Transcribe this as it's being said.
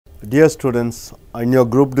Dear students, in your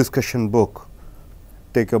group discussion book,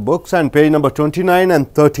 take your books and page number 29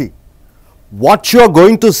 and 30. What you are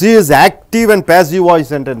going to see is active and passive voice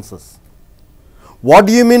sentences. What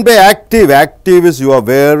do you mean by active? Active is you are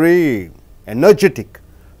very energetic.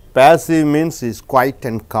 Passive means is quiet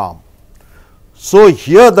and calm. So,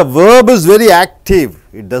 here the verb is very active.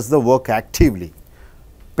 It does the work actively.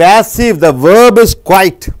 Passive, the verb is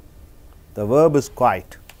quiet. The verb is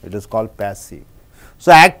quiet. It is called passive.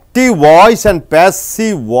 So, active voice and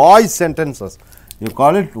passive voice sentences. You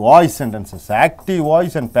call it voice sentences. Active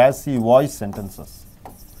voice and passive voice sentences.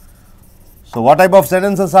 So, what type of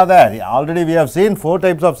sentences are there? Already we have seen 4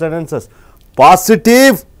 types of sentences.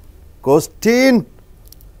 Positive, question,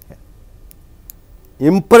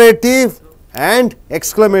 imperative and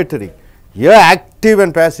exclamatory. Here active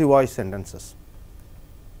and passive voice sentences.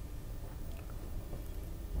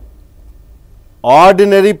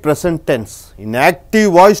 Ordinary present tense. In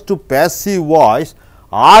active voice to passive voice,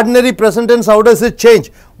 ordinary present tense, how does it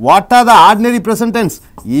change? What are the ordinary present tense?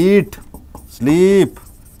 Eat, sleep,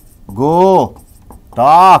 go,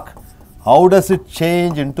 talk. How does it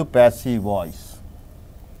change into passive voice?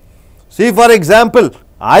 See, for example,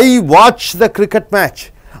 I watch the cricket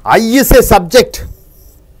match. I is a subject.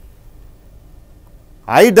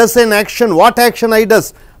 I does an action. What action I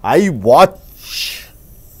does? I watch.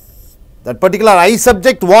 That particular I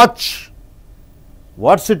subject watch.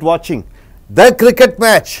 What's it watching? The cricket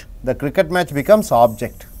match. The cricket match becomes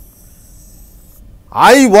object.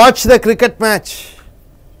 I watch the cricket match.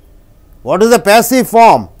 What is the passive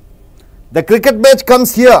form? The cricket match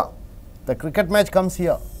comes here. The cricket match comes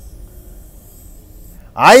here.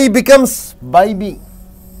 I becomes by me.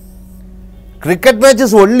 Cricket match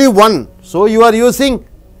is only one. So, you are using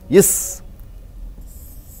is.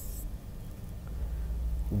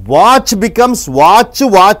 Watch becomes watch,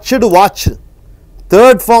 watched, watched.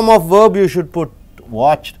 Third form of verb you should put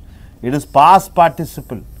watched. It is past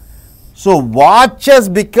participle. So, watch has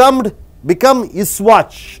become is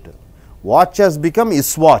watched. Watch has become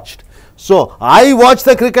is watched. So, I watch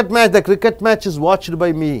the cricket match. The cricket match is watched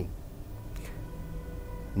by me.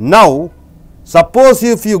 Now, suppose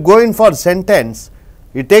if you go in for sentence,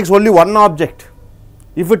 it takes only one object.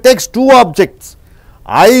 If it takes 2 objects,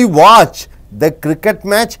 I watch the cricket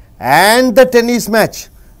match and the tennis match.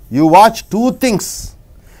 You watch 2 things.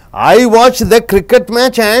 I watch the cricket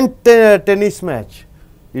match and tennis match.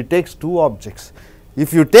 It takes 2 objects.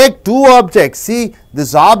 If you take 2 objects, see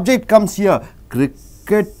this object comes here,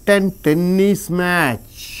 cricket and tennis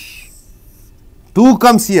match. 2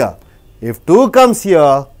 comes here. If 2 comes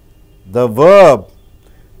here, the verb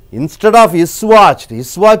instead of is watched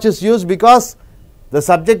is used because the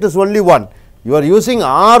subject is only one. You are using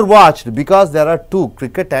are watched because there are 2,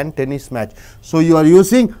 cricket and tennis match. So, you are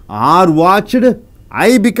using are watched,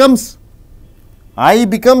 I becomes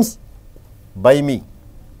by me.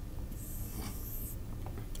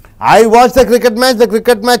 I watch the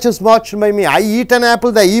cricket match is watched by me. I eat an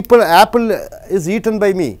apple, the apple is eaten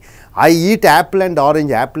by me. I eat apple and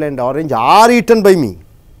orange are eaten by me.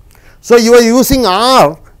 So, you are using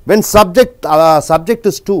are when subject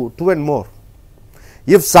is 2 and more.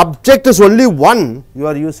 If subject is only 1, you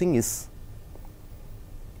are using is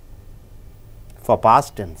for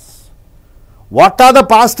past tense. What are the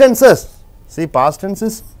past tenses? See, past tense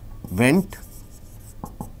is went,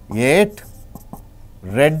 ate,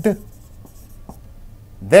 read,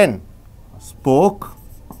 then spoke,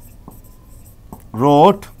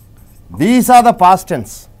 wrote. These are the past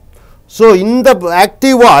tense. So, in the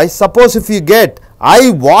active voice, suppose if you get I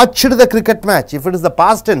watched the cricket match, if it is the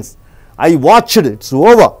past tense, I watched it, it's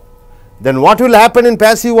over. Then what will happen in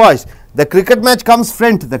passive voice? The cricket match comes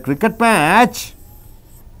front. The cricket match,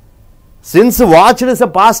 since watched is a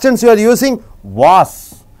past tense, you are using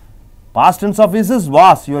was. Past tense of is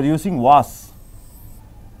was, you are using was.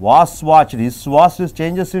 Was watched, is was is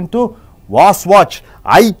changes into was watched.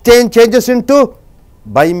 I changes into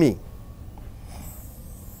by me.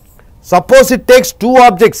 Suppose it takes 2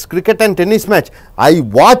 objects, cricket and tennis match. I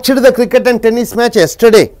watched the cricket and tennis match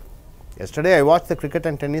yesterday. Yesterday I watched the cricket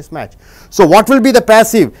and tennis match. So, what will be the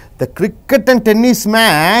passive? The cricket and tennis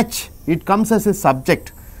match, it comes as a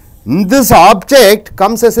subject. This object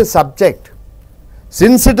comes as a subject.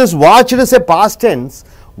 Since it is watched as a past tense,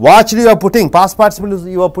 watched you are putting, past participle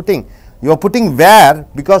you are putting where,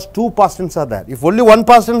 because 2 past tenses are there. If only 1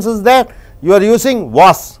 past tense is there, you are using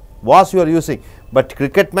was you are using. But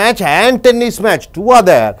cricket match and tennis match, 2 are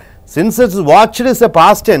there. Since it is watched as a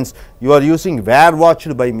past tense, you are using were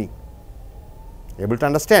watched by me. Able to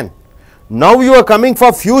understand? Now, you are coming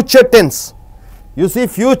for future tense. You see,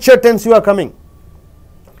 future tense you are coming.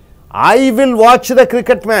 I will watch the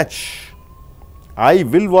cricket match. I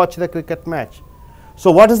will watch the cricket match.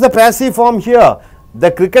 So what is the passive form here? The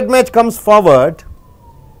cricket match comes forward,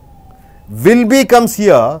 will be comes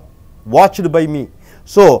here, watched by me.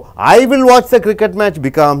 So I will watch the cricket match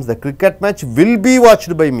becomes the cricket match will be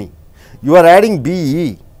watched by me. You are adding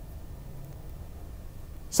be.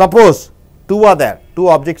 Suppose two are there, two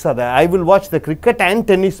objects are there. I will watch the cricket and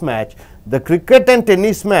tennis match. The cricket and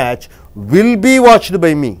tennis match will be watched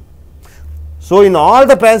by me. So in all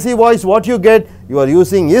the passive voice, what you get? You are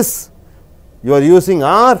using is, you are using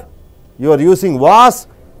are, you are using was,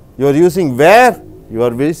 you are using were, you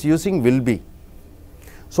are using will be.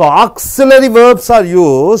 So auxiliary verbs are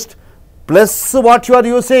used plus what you are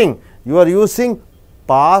using? You are using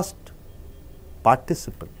past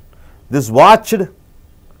participle. This watched,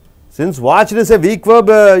 since watched is a weak verb,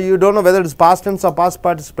 you don't know whether it is past tense or past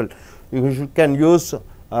participle. You can use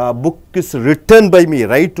book is written by me,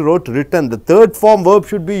 write, wrote, written. The third form verb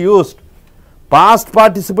should be used. Past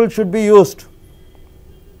participle should be used.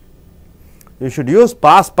 You should use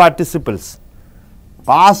past participles.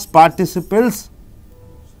 Past participles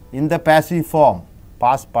in the passive form.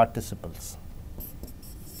 Past participles.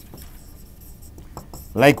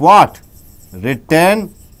 Like what?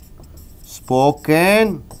 Written,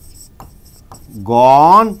 spoken,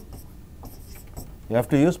 gone. You have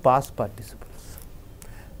to use past participles.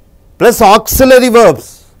 Plus auxiliary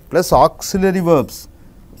verbs. Plus auxiliary verbs.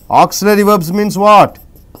 Auxiliary verbs means what?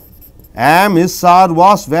 Am, is, are,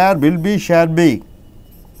 was, were, will be, shall be.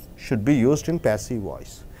 Should be used in passive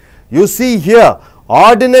voice. You see here,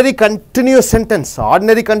 ordinary continuous sentence.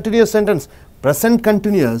 Ordinary continuous sentence. Present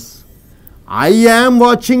continuous. I am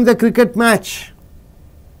watching the cricket match.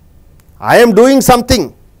 I am doing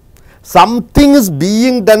something. Something is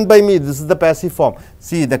being done by me. This is the passive form.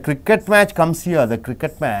 See, the cricket match comes here. The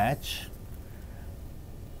cricket match.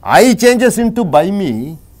 I changes into by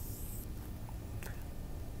me.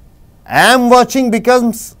 Am watching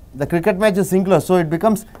becomes, the cricket match is singular. So it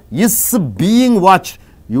becomes is being watched.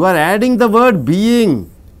 You are adding the word being.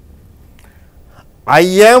 I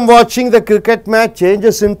am watching the cricket match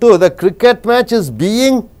changes into the cricket match is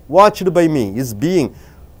being watched by me. Is being.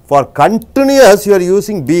 For continuous, you are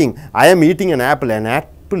using being. I am eating an apple. An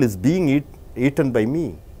apple is being eaten by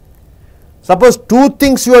me. Suppose two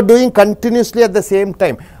things you are doing continuously at the same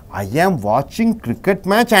time. I am watching cricket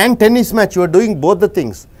match and tennis match. You are doing both the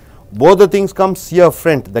things. Both the things comes here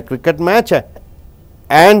front. The cricket match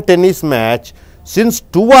and tennis match. Since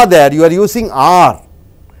two are there, you are using are.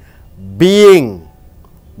 Being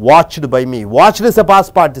watched by me. Watched is a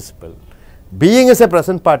past participle. Being is a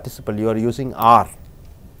present participle. You are using are.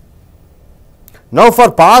 Now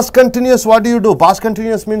for past continuous, what do you do? Past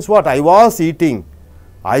continuous means what? I was eating.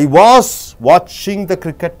 I was watching the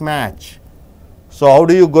cricket match. So how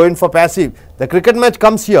do you go in for passive? The cricket match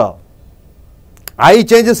comes here. I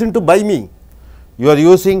changes into by me. You are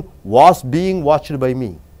using was being watched by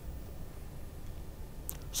me.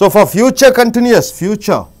 So for future continuous,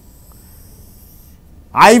 future.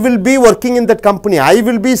 I will be working in that company. I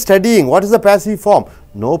will be studying. What is the passive form?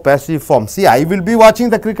 No passive form. See, I will be watching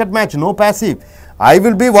the cricket match. No passive. I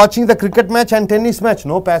will be watching the cricket match and tennis match.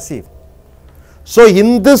 No passive. So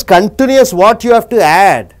in this continuous, what you have to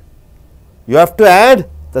add? You have to add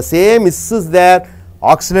the same is there.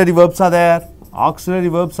 Auxiliary verbs are there. Auxiliary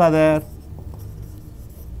verbs are there.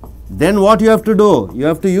 Then what you have to do? You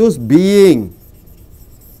have to use being.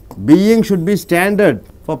 Being should be standard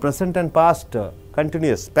for present and past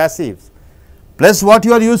continuous passives. Plus what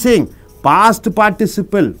you are using? Past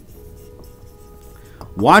participle.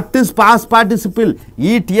 What is past participle?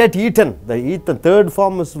 Eat, yet, eaten. The third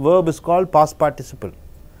form is verb is called past participle.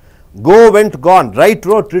 Go, went, gone. Write,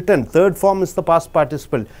 wrote, written. Third form is the past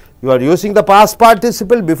participle. You are using the past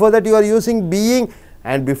participle. Before that you are using being,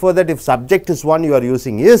 and before that if subject is one you are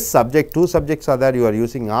using is. Subject, two subjects are there, you are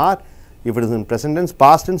using are. If it is in present tense,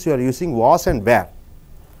 past tense, you are using was and were.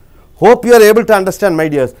 Hope you are able to understand, my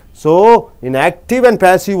dears. So in active and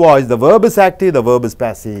passive voice, the verb is active, the verb is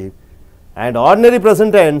passive. And ordinary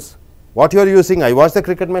present tense, what you are using? I watched the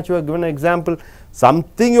cricket match, you are given an example.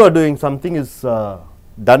 Something you are doing, something is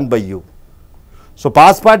done by you. So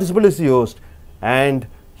past participle is used, and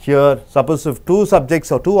here suppose if two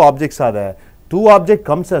subjects or two objects are there, two object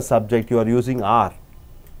comes as subject, you are using are.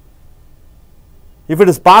 If it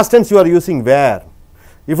is past tense, you are using were.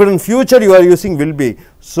 If it is in future, you are using will be.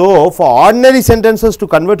 So for ordinary sentences to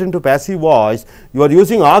convert into passive voice, you are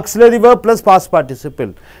using auxiliary verb plus past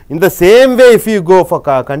participle. In the same way, if you go for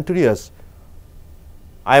continuous,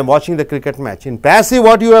 I am watching the cricket match. In passive,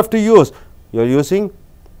 what you have to use? You are using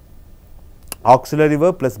auxiliary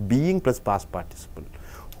verb plus being plus past participle.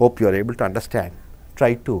 Hope you are able to understand.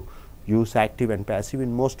 Try to use active and passive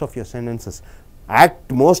in most of your sentences.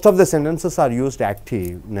 Most of the sentences are used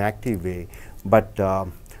in active way, but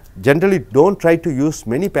generally don't try to use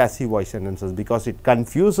many passive voice sentences because it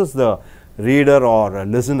confuses the reader or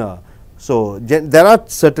listener. So there are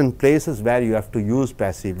certain places where you have to use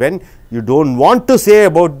passive. When you don't want to say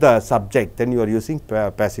about the subject, then you are using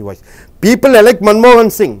passive voice. People elect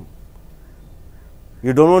Manmohan Singh.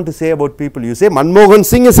 You don't want to say about people, you say Manmohan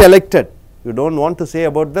Singh is elected. You don't want to say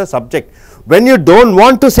about the subject. When you don't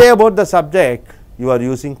want to say about the subject, you are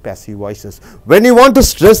using passive voices. When you want to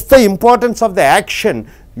stress the importance of the action,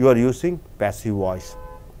 you are using passive voice.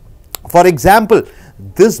 For example,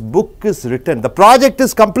 this book is written, the project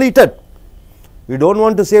is completed. You don't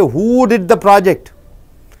want to say who did the project.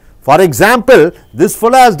 For example, this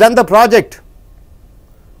fellow has done the project.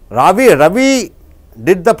 Ravi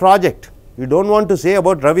did the project. You don't want to say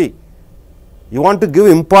about Ravi. You want to give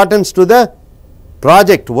importance to the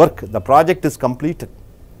project work. The project is completed.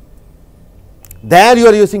 There you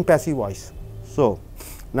are using passive voice. So,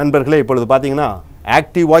 நண்பர்களே இப்பொழுது பார்த்தீங்கன்னா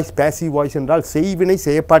active voice passive voice என்றால் செய்வினை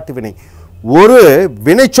செயற்பாட்டு வினை. ஒரு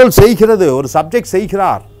வினைச்சொல் செய்கிறது, ஒரு சப்ஜெக்ட்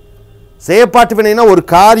செய்கிறார். செயற்பாட்டு வினைனா ஒரு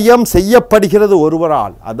காரியம் செய்யப்படுகிறது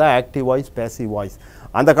ஒருவரால், அதுதான் ஆக்டிவ் வாய்ஸ் பேசிவ் வாய்ஸ்.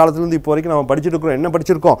 அந்த காலத்திலிருந்து இப்போ வரைக்கும் நம்ம படிச்சுட்டு இருக்கிறோம். என்ன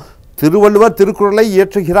படிச்சிருக்கோம்? திருவள்ளுவர் திருக்குறளை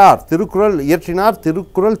இயற்றுகிறார், திருக்குறள் இயற்றினார்,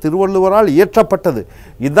 திருக்குறள் திருவள்ளுவரால் இயற்றப்பட்டது.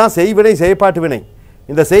 இதுதான் செய்வினை செயற்பாட்டு வினை.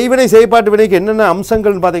 இந்த செய்வினை செயற்பாட்டு வினைக்கு என்னென்ன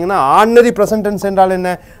அம்சங்கள்னு பார்த்தீங்கன்னா, ஆர்டினரி ப்ரெசன்ட் டென்ஸ் என்றால் என்ன?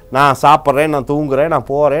 நான் சாப்பிட்றேன், நான் தூங்குறேன், நான்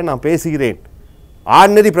போகிறேன், நான் பேசுகிறேன்.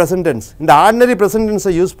 Ordinary present tense. இந்த ஆர்டினரி ப்ரெசன்ட்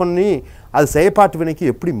டென்ஸை யூஸ் பண்ணி அது செயற்பாட்டு வினைக்கு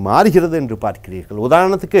எப்படி மாறுகிறது என்று பார்க்கிறீர்கள்.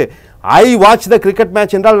 உதாரணத்துக்கு, I watch the cricket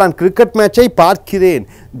match என்றால் நான் கிரிக்கெட் மேட்சை பார்க்கிறேன்,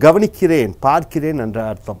 கவனிக்கிறேன், பார்க்கிறேன் என்ற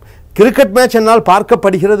அர்த்தம். கிரிக்கெட் மேட்ச் என்னால்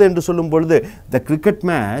பார்க்கப்படுகிறது என்று சொல்லும் பொழுது த கிரிக்கெட்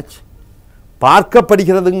மேட்ச்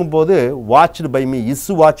பார்க்கப்படுகிறதுங்கும் போது வாட்ச்டு பை மீ,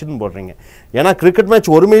 இஸ்ஸு வாட்ச்னு போடுறீங்க. ஏன்னா கிரிக்கெட் மேட்ச்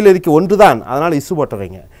ஒருமையில் இருக்க ஒன்று தான், அதனால் இஸ்ஸு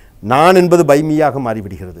போட்டுறீங்க. நான் என்பது பை மீயாக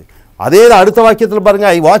மாறிவிடுகிறது. அதே அடுத்த வாக்கியத்தில்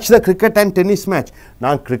பாருங்கள், I watch the cricket and tennis match.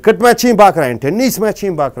 நான் கிரிக்கெட் மேட்சையும் பார்க்குறேன், டென்னிஸ்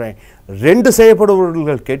மேட்சையும் பார்க்குறேன். ரெண்டு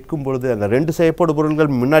செய்யப்படுபொருள்கள் கேட்கும் பொழுது அந்த ரெண்டு செய்யப்படுபொருள்கள்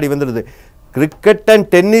முன்னாடி வந்துடுது. கிரிக்கெட் அண்ட்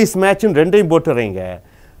டென்னிஸ் மேட்சுன்னு ரெண்டையும் போட்டுறீங்க.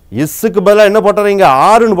 இஸ்ஸுக்கு பதிலாக என்ன போட்டுறீங்க?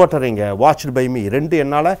 ஆறுன்னு போட்டுறீங்க. வாட்ச்டு பை மீ, ரெண்டு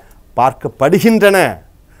என்னால் பார்க்கப்படுகின்றன.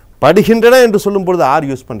 படுகின்றன என்று சொல்லும் பொழுது ஆர்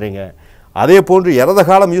யூஸ் பண்ணுறீங்க. அதே போன்று இறந்த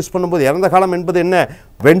காலம் யூஸ் பண்ணும்போது இறந்த காலம் என்பது என்ன?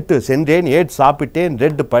 வென்ட் சென்றேன், ஏட் சாப்பிட்டேன்,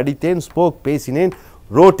 ரெட் படித்தேன், ஸ்போக் பேசினேன்,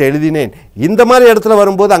 ரோட் எழுதினேன். இந்த மாதிரி இடத்துல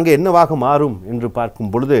வரும்போது அங்கே என்னவாக மாறும் என்று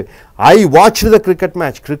பார்க்கும் பொழுது I watch the cricket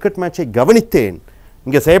match, cricket மேட்சை கவனித்தேன்.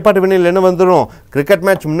 இங்கே செயற்பாட்டு வினையில் என்ன வந்துடும்? கிரிக்கெட்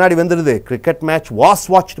மேட்ச் முன்னாடி வந்துடுது. Cricket match was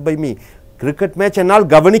watched by me. Cricket match என்னால்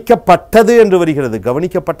கவனிக்கப்பட்டது என்று வருகிறது.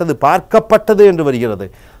 கவனிக்கப்பட்டது, பார்க்கப்பட்டது என்று வருகிறது.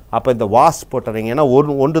 அப்போ இந்த வாஸ் போட்டுறீங்க. ஏன்னா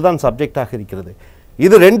ஒன்று தான் சப்ஜெக்டாக இருக்கிறது.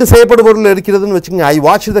 இது ரெண்டு செய்யப்படுபொருள் இருக்கிறதுன்னு வச்சுக்கோங்க. I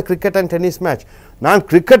watch the cricket and tennis match. நான்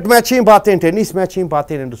கிரிக்கெட் மேட்சையும் பார்த்தேன், டென்னிஸ் மேட்சையும்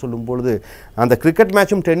பார்த்தேன் என்று சொல்லும் பொழுது அந்த கிரிக்கெட்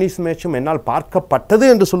மேட்சும் டென்னிஸ் மேட்சும் என்னால் பார்க்கப்பட்டது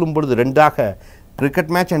என்று சொல்லும் பொழுது ரெண்டாக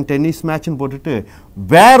கிரிக்கெட் மேட்ச் அண்ட் டென்னிஸ் மேட்ச்னு போட்டுட்டு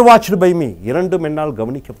வேர் வாட்ச்டு பை மீ, இரண்டும் என்னால்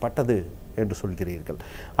கவனிக்கப்பட்டது என்று சொல்கிறீர்கள்.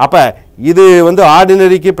 அப்போ இது வந்து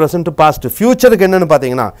ஆர்டினரிக்கு ப்ரெசன்ட் பாஸ்ட். ஃபியூச்சருக்கு என்னென்னு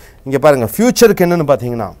பார்த்தீங்கன்னா, இங்கே பாருங்கள், ஃபியூச்சருக்கு என்னென்னு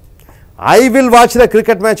பார்த்தீங்கன்னா I will watch the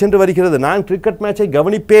cricket match என்று வருகிறது. நான் கிரிக்கெட் மேட்சை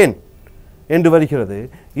கவனிப்பேன் என்று வருகிறது.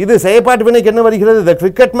 இது செயற்பாட்டு வினைக்கு என்ன வருகிறது? த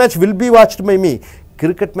cricket match will be watched by me.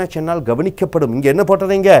 Cricket match என்னால் கவனிக்கப்படும். இங்கே என்ன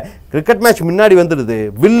போட்டுறீங்க? கிரிக்கெட் மேட்ச் முன்னாடி வந்துடுது,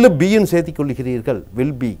 வில் பின்னு சேர்த்து கொள்கிறீர்கள்,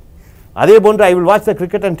 வில் பி. அதே போன்று I will watch the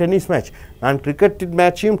cricket and tennis match. நான் கிரிக்கெட்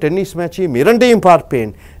மேட்சையும் டென்னிஸ் மேட்சையும் இரண்டையும்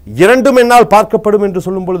பார்ப்பேன், இரண்டும் என்னால் பார்க்கப்படும் என்று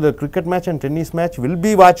சொல்லும் பொழுது cricket match and tennis match will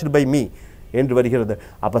be watched by me என்று வருகிறது.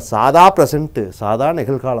 அப்போ சாதா ப்ரெசண்ட்டு, சாதா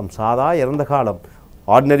நிகழ்காலம், சாதா இறந்த காலம்,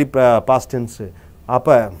 ஆர்டினரி பாஸ்ட் டென்ஸு.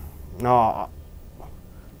 அப்போ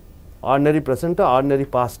ordinary present, ordinary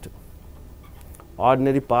past,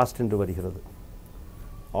 ordinary past என்று வருகிறது.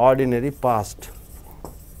 Ordinary past.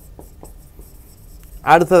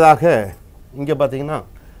 அடுத்ததாக இங்கே பார்த்தீங்கன்னா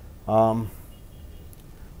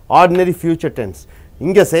ஆர்டினரி ஃபியூச்சர் டென்ஸ்.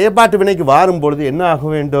 இங்கே செயற்பாட்டு வினைக்கு வரும்பொழுது என்ன ஆக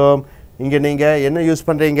வேண்டும்? இங்கே நீங்கள் என்ன யூஸ்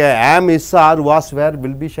பண்ணுறீங்க? ஆம், is, R, was, where,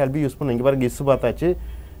 will be, shall be use பண்ணுங்க. இங்கே பாருங்கள், இஸ் பார்த்தாச்சு,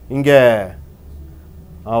 இங்கே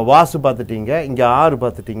வாசு பார்த்துட்டீங்க, இங்கே ஆறு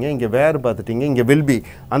பார்த்துட்டீங்க, இங்கே வேறு பார்த்துட்டீங்க, இங்கே வில் பி.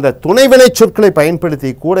 அந்த துணைவினை சொற்களை பயன்படுத்தி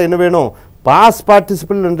கூட என்ன வேணும்? பாஸ்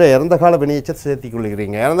பார்ட்டிசிபிள் என்ற இறந்த கால வினையச்சத்தை சேர்த்திக்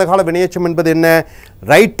கொள்கிறீங்க. இறந்த கால வினையச்சம் என்பது என்ன?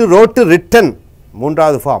 ரைட்டு, ரோட்டு, ரிட்டன்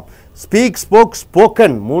மூன்றாவது ஃபார்ம், ஸ்பீக், ஸ்போக்,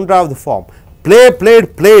 ஸ்போக்கன் மூன்றாவது ஃபார்ம், ப்ளே, பிளேட்,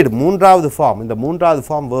 பிளேட் மூன்றாவது ஃபார்ம். இந்த மூன்றாவது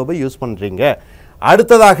ஃபார்ம் வேர்பை யூஸ் பண்ணுறீங்க.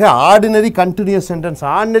 அடுத்ததாக ordinary continuous sentence.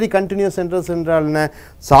 Ordinary continuous sentence என்றால் என்ன?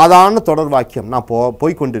 சாதாரண தொடர் வாக்கியம். நான்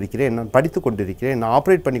போய் கொண்டிருக்கிறேன், நான் படித்து கொண்டிருக்கிறேன், நான்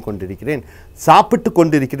ஆப்ரேட் பண்ணி கொண்டிருக்கிறேன், சாப்பிட்டு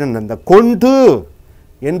கொண்டிருக்கிறேன். அந்த கொண்டு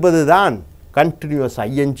என்பது தான் continuous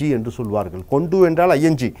ing என்று சொல்வார்கள். கொண்டு என்றால்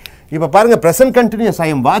ing. இப்போ பாருங்க present continuous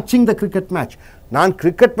I am watching the cricket match. நான்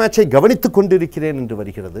கிரிக்கெட் மேட்சை கவனித்துக் கொண்டிருக்கிறேன் என்று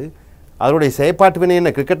வருகிறது. அதனுடைய செயற்பாட்டு வினை என்ன?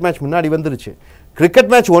 கிரிக்கெட் மேட்ச் முன்னாடி வந்துருச்சு. கிரிக்கெட்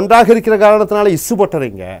மேட்ச் ஒன்றாக இருக்கிற காரணத்தினால is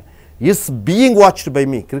போட்டுறீங்க. Is being watched by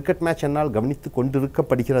me. Cricket match என்னால் கவனித்து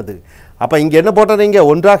கொண்டிருக்கப்படுகிறது. அப்போ இங்கே என்ன போட்டுறீங்க?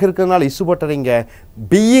 ஒன்றாக இருக்கிறதுனால இஸ் போட்டுறீங்க.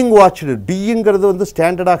 Being watched. பீயிங்கிறது வந்து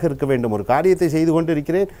ஸ்டாண்டர்டாக இருக்க வேண்டும். ஒரு காரியத்தை செய்து கொண்டு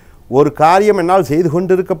இருக்கிறேன், ஒரு காரியம் என்னால் செய்து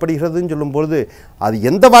கொண்டிருக்கப்படுகிறதுன்னு சொல்லும்போது அது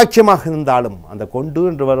எந்த வாக்கியமாக இருந்தாலும் அந்த கொண்டு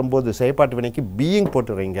என்று வரும்போது செயற்பாட்டு வினைக்கு பீயிங்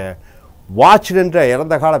போட்டுறீங்க. வாட்ச்டு என்ற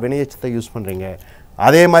இறந்த கால வினையச்சத்தை யூஸ் பண்ணுறீங்க.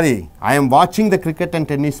 அதே மாதிரி ஐ எம் வாட்சிங் த கிரிக்கெட் அண்ட்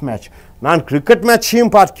டென்னிஸ் மேட்ச். நான் கிரிக்கெட்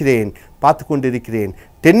மேட்சையும் பார்த்து கொண்டிருக்கிறேன்,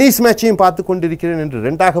 டென்னிஸ் மேட்சையும் பார்த்து கொண்டிருக்கிறேன் என்று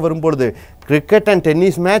ரெண்டாக வரும்பொழுது cricket and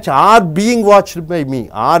tennis match are being watched by me.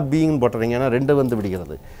 Are being போட்டுறீங்க, ஏன்னா ரெண்டு வந்து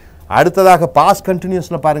விடுகிறது. அடுத்ததாக பாஸ்ட்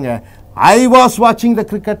கண்டினியூஸில் பாருங்கள், ஐ வாஸ் வாட்சிங் த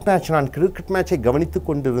கிரிக்கெட் மேட்ச். நான் கிரிக்கெட் மேட்சை கவனித்து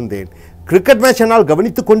கொண்டிருந்தேன். கிரிக்கெட் மேட்ச் என்னால்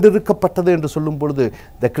கவனித்து கொண்டிருக்கப்பட்டது என்று சொல்லும் பொழுது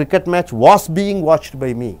த cricket match was being watched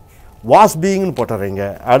by me. Was பீயிங்னு போட்டுறீங்க.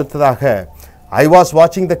 அடுத்ததாக ஐ வாஸ்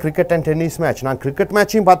வாட்சிங் த கிரிக்கெட் அண்ட் டென்னிஸ் மேட்ச். நான் கிரிக்கெட்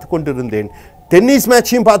மேட்சையும் பார்த்து கொண்டிருந்தேன், டென்னிஸ்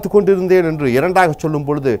மேட்சையும் பார்த்து கொண்டிருந்தேன் என்று இரண்டாக சொல்லும்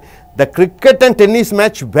பொழுது த cricket and tennis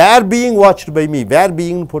match where being watched by me. Where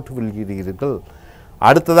being போட்டு விழுகிறீர்கள்.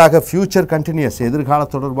 அடுத்ததாக ஃபியூச்சர் கண்டினியூஸ், எதிர்கால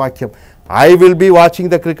தொடர் வாக்கியம். ஐ வில் பி வாட்சிங்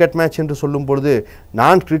த கிரிக்கெட் மேட்ச் என்று சொல்லும் பொழுது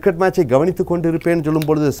நான் கிரிக்கெட் மேட்சை கவனித்து கொண்டிருப்பேன் சொல்லும்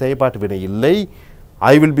பொழுது செயற்பாட்டு வினை இல்லை.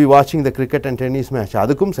 ஐ வில் பி வாட்சிங் த கிரிக்கெட் அண்ட் டென்னிஸ் மேட்ச்,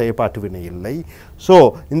 அதுக்கும் செயற்பாட்டு வினை இல்லை. ஸோ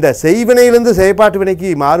இந்த செய்வினையிலிருந்து செயற்பாட்டு வினைக்கு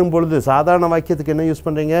மாறும் பொழுது சாதாரண வாக்கியத்துக்கு என்ன யூஸ்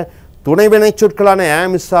பண்ணுறீங்க? துணை வினை சொற்களான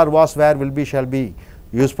ஆம், is, R, was, where, will be, shall be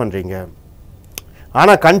use பண்ணுறீங்க.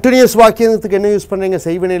 ஆனால் கண்டினியூஸ் வாக்கியத்துக்கு என்ன யூஸ் பண்ணுறீங்க?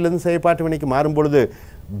 செய்வினையிலிருந்து செயற்பாட்டு வினைக்கு மாறும் பொழுது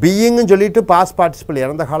பீயிங்னு சொல்லிட்டு பாஸ்ட் பார்ட்டிசிபிள்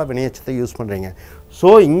இறந்த கால வினையச்சத்தை யூஸ் பண்ணுறீங்க. ஸோ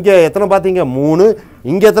இங்கே எத்தனை பார்த்தீங்க? 3.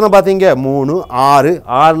 இங்கே எத்தனை பார்த்தீங்க? 3, 6.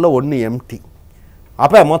 6ல் 1 எம்டி.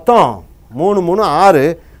 அப்போ மொத்தம் 3, 3,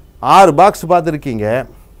 6 பாக்ஸ் பார்த்துருக்கீங்க.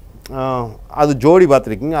 அது ஜோடி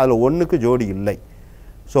பார்த்துருக்கீங்க. அதில் 1க்கு ஜோடி இல்லை.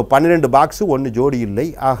 ஸோ 12 பாக்ஸு 1 ஜோடி இல்லை.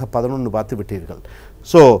 ஆக 11 பார்த்து விட்டீர்கள்.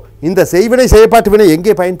 ஸோ இந்த செய்வினை செயற்பாட்டு வினை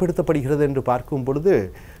எங்கே பயன்படுத்தப்படுகிறது என்று பார்க்கும் பொழுது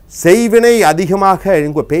செய்வினை அதிகமாக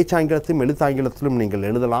உங்கள் பேச்சாங்கிலத்திலும் எழுத்தாங்கிலத்திலும் நீங்கள்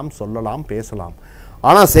எழுதலாம், சொல்லலாம், பேசலாம்.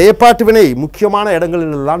 ஆனால் செயற்பாட்டு வினை முக்கியமான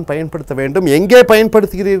இடங்களிலெல்லாம் பயன்படுத்த வேண்டும். எங்கே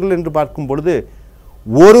பயன்படுத்துகிறீர்கள் என்று பார்க்கும் பொழுது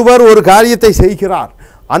ஒருவர் ஒரு காரியத்தை செய்கிறார்,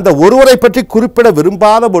 அந்த ஒருவரை பற்றி குறிப்பிட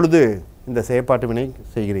விரும்பாத பொழுது இந்த செயற்பாட்டு வினை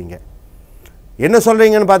செய்கிறீங்க. என்ன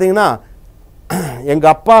சொல்கிறீங்கன்னு பார்த்தீங்கன்னா,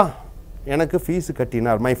 எங்கள் அப்பா எனக்கு ஃபீஸ்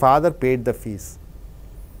கட்டினார். My father bad the fees.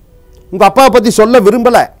 உங்கள் அப்பாவை பற்றி சொல்ல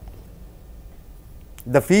விரும்பலை.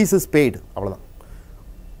 த ஃபீஸ் இஸ் பெய்டு, அவ்வளோதான்.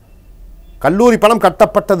 கல்லூரி பணம்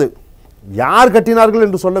கட்டப்பட்டது. யார் கட்டினார்கள்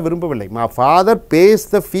என்று சொல்ல விரும்பவில்லை. My father base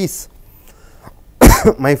the fees.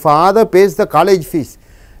 My father base the college fees.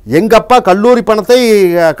 எங்கள் அப்பா கல்லூரி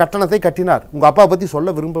கட்டணத்தை கட்டினார். உங்கள் அப்பா பற்றி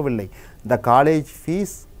சொல்ல விரும்பவில்லை. த காலேஜ்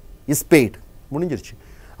ஃபீஸ் இஸ் பெய்டு, முடிஞ்சிருச்சு.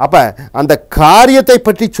 அப்போ அந்த காரியத்தை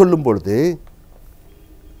பற்றி சொல்லும் பொழுது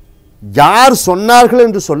யார் சொன்னார்கள்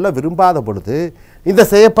என்று சொல்ல விரும்பாத பொழுது இந்த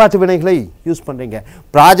செயற்பாட்டு வினைகளை யூஸ் பண்ணுறீங்க.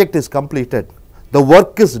 Project is completed, the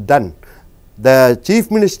work is done, the chief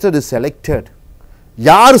minister is elected.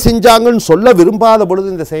 யார் செஞ்சாங்கன்னு சொல்ல விரும்பாத பொழுது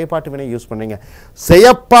இந்த செயற்பாட்டு வினை யூஸ் பண்ணுறீங்க.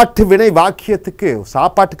 செயற்பாட்டு வினை வாக்கியத்துக்கு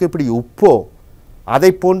சாப்பாட்டுக்கு எப்படி உப்போ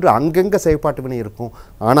அதை போன்று அங்கங்கே செயற்பாட்டு வினை இருக்கும்.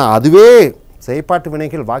 ஆனால் அதுவே செயற்பாட்டு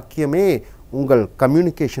வினைகள் வாக்கியமே உங்கள்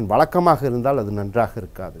கம்யூனிகேஷன் வழக்கமாக இருந்தால் அது நன்றாக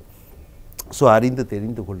இருக்காது. ஸோ அறிந்து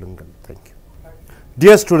தெரிந்து கொள்ளுங்கள். Thank you.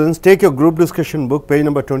 Dear students, take your group discussion book, page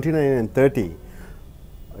number 29 and 30.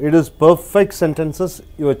 It is perfect sentences.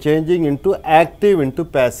 You are changing into active into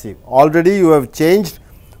passive. Already you have changed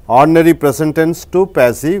ordinary present tense to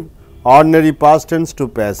passive, ordinary past tense to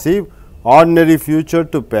passive, ordinary future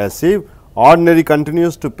to passive, ordinary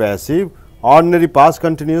continuous to passive, ordinary past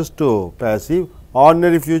continuous to passive,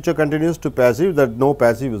 ordinary future continuous to passive, that no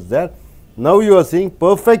passive is there. Now you are seeing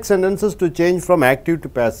perfect sentences to change from active to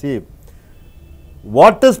passive.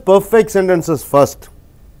 What is perfect sentences first?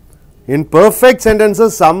 In perfect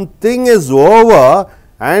sentences, something is over,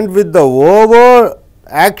 and with the over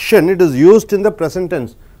action it is used in the present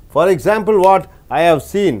tense. For example, what? I have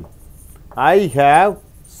seen. I have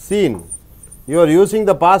seen. You are using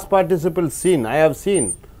the past participle seen. I have seen.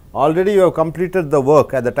 Already you have completed the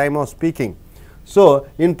work at the time of speaking. So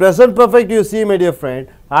in present perfect, you see, my dear friend,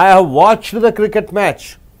 I have watched the cricket match.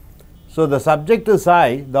 So the subject is I,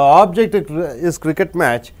 the object is cricket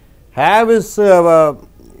match, have is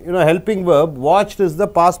helping verb, watched is the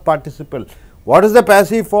past participle. What is the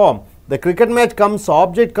passive form? The cricket match comes,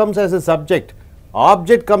 object comes as a subject,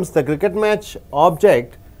 object comes, the cricket match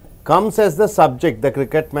object comes as the subject. The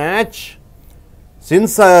cricket match,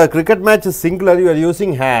 since cricket match is singular, you are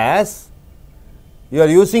using has, You are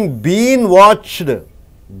using been watched.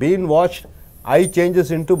 Been watched, I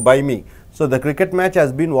changes into by me. So, the cricket match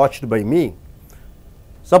has been watched by me.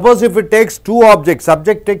 Suppose if it takes two objects,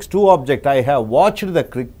 subject takes two objects, I have watched the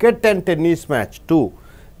cricket and tennis match too.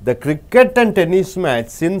 The cricket and tennis match,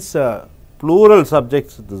 since plural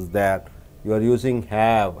subjects is there, you are using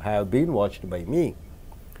have been watched by me.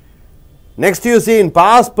 Next you see in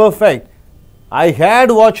past perfect, I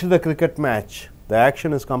had watched the cricket match. The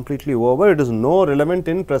action is completely over, it is no relevant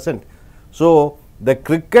in present. So, the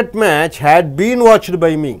cricket match had been watched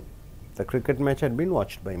by me. The cricket match had been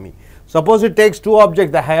watched by me. Suppose it takes two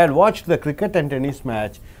objects, I had watched the cricket and tennis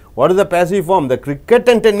match. What is the passive form? The cricket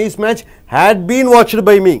and tennis match had been watched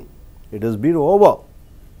by me. It has been over.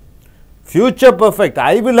 Future perfect,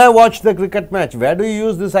 I will have watched the cricket match. Where do you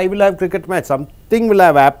use this I will have cricket match? Something will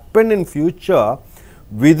have happened in future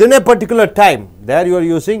within a particular time. There you are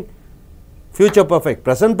using future perfect.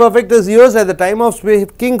 Present perfect is used at the time of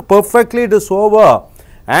speaking, perfectly it is over.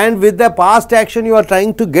 And with the past action you are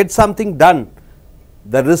trying to get something done.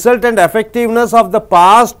 The result and effectiveness of the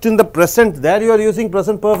past in the present, there you are using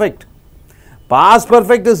present perfect. Past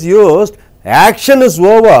perfect is used, action is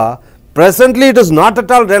over, presently it is not at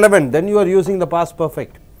all relevant, then you are using the past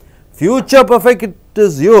perfect. Future perfect, it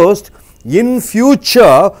is used in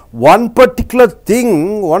future, one particular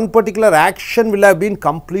thing, one particular action will have been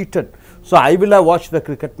completed. So, I will have watched the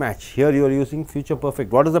cricket match. Here you are using future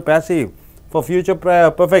perfect. What is the passive for future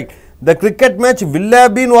perfect? The cricket match will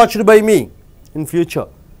have been watched by me in future.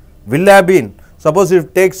 Will have been. Suppose if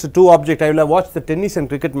it takes two objects, I will have watched the tennis and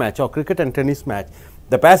cricket match or cricket and tennis match.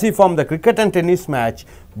 The passive form, the cricket and tennis match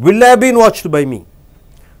will have been watched by me.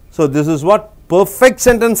 So, this is what perfect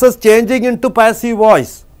sentences changing into passive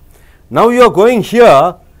voice. Now, you are going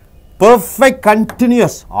here. Perfect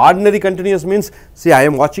continuous, ordinary continuous means, see I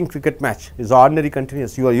am watching cricket match, is ordinary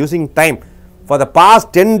continuous, you are using time. For the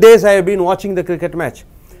past 10 days I have been watching the cricket match.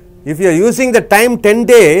 If you are using the time 10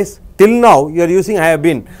 days, till now you are using I have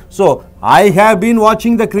been. So, I have been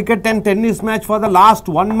watching the cricket and tennis match for the last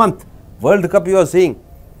 1 month, World Cup you are seeing,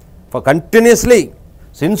 for continuously.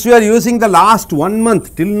 Since you are using the last 1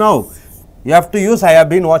 month till now, you have to use I have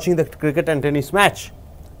been watching the cricket and tennis match.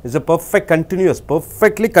 Is a perfect continuous,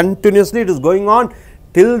 perfectly continuously it is going on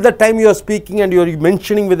till the time you are speaking and you are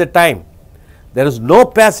mentioning with the time. There is no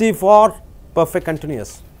passive for perfect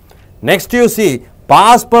continuous. Next you see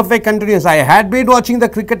past perfect continuous, I had been watching the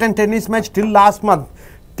cricket and tennis match till last month.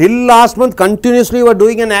 Till last month continuously you are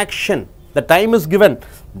doing an action, the time is given,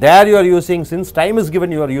 there you are using, since time is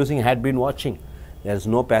given you are using had been watching. There is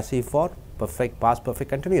no passive for perfect, past perfect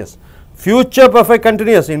continuous. Future perfect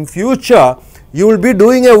continuous, in future you will be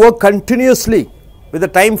doing a work continuously with a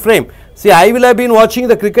time frame. See, I will have been watching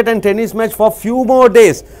the cricket and tennis match for few more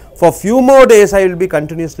days. For few more days I will be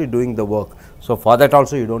continuously doing the work. So, for that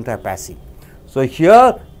also you do not have passive. So,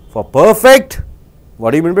 here for perfect,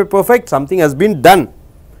 what do you mean by perfect? Something has been done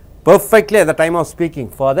perfectly at the time of speaking.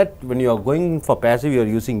 For that, when you are going for passive you are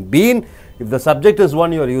using been. If the subject is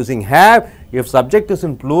one you are using have. If subject is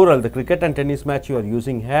in plural, the cricket and tennis match you are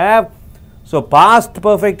using have. So, past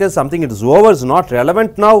perfect is something it is over, it is not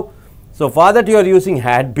relevant now. So, for that you are using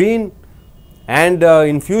had been, and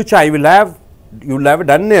in future I will have, you will have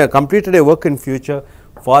done completed a work in future.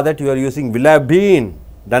 For that you are using will have been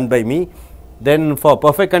done by me. Then for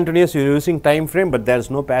perfect continuous you are using time frame, but there is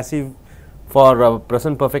no passive for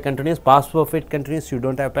present perfect continuous. Past perfect continuous you do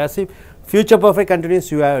not have passive. Future perfect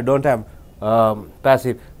continuous you do not have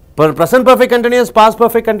passive. Present perfect continuous, past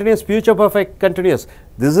perfect continuous, future perfect continuous.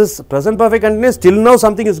 This is present perfect continuous, till now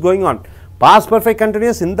something is going on. Past perfect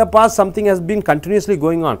continuous, in the past something has been continuously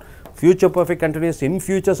going on. Future perfect continuous, in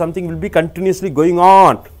future something will be continuously going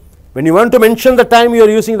on. When you want to mention the time, you are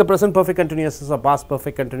using the present perfect continuous or past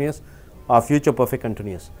perfect continuous or future perfect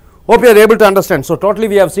continuous. Hope you are able to understand. So, totally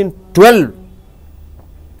we have seen 12.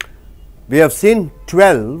 We have seen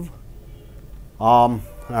 12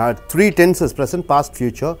 3 tenses, present, past,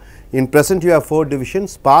 future. In present you have 4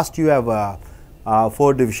 divisions, past you have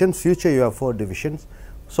 4 divisions, future you have 4 divisions.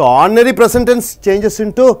 So, ordinary present tense changes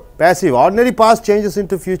into passive, ordinary past changes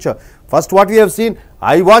into future. First what we have seen,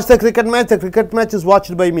 I watched the cricket match is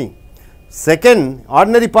watched by me. Second,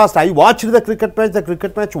 ordinary past, I watched the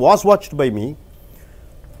cricket match was watched by me.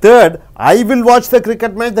 Third, I will watch the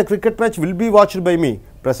cricket match will be watched by me.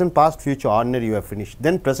 Present, past, future, ordinary you have finished.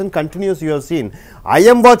 Then present continuous you have seen. I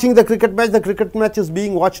am watching the cricket match is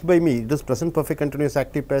being watched by me. It is present perfect continuous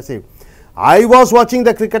active passive. I was watching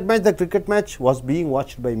the cricket match was being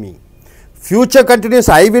watched by me. Future continuous,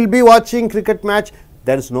 I will be watching cricket match,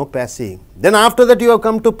 there is no passive. Then after that you have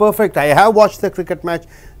come to perfect, I have watched the cricket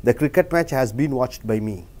match has been watched by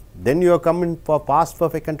me. then you are coming for past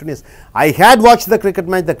perfect continuous. I had watched the cricket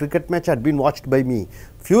match had been watched by me.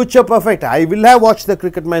 Future perfect, I will have watched the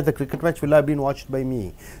cricket match will have been watched by me.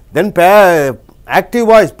 Then active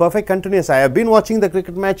voice, perfect continuous, I have been watching the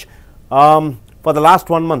cricket match for the last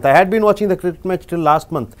 1 month. I had been watching the cricket match till last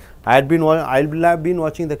month. I will have been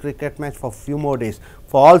watching the cricket match for few more days.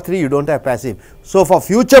 For all three you don't have passive. So for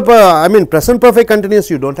future present perfect continuous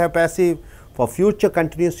you don't have passive. For future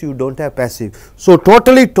continuous you don't have passive. So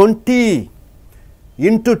totally 20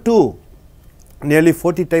 into 2, nearly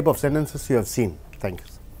 40 type of sentences you have seen. Thank you.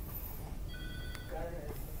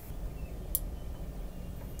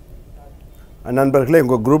 நண்பர்களே,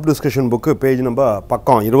 உங்கள் group discussion book page number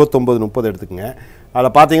பக்கம் 29-30 எடுத்துக்கங்க.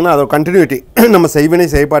 அதில் பார்த்தீங்கன்னா அதோட continuity நம்ம செய்வினை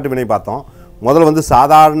செயற்பாட்டு வினை பார்த்தோம். முதல்ல வந்து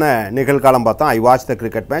சாதாரண நிகழ்காலம் பார்த்தோம். I watch the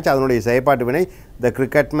cricket match, அதனுடைய செயற்பாட்டு வினை த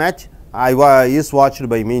cricket match is watched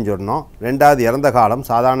by மீன்னு சொன்னோம். ரெண்டாவது இறந்த காலம்,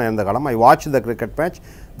 சாதாரண இறந்த காலம், I watch the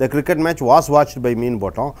cricket match was watched by மீன்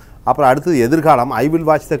போட்டோம். அப்புறம் அடுத்தது எதிர்காலம், I will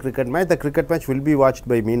watch the cricket match will be watched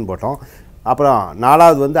by மீன் போட்டோம். அப்புறம்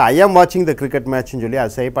நாலாவது வந்து ஐ ஆம் வாட்சிங் த கிரிக்கெட் மேட்ச்னு சொல்லி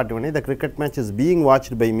அது செயற்பாட்டு வினை த cricket match is being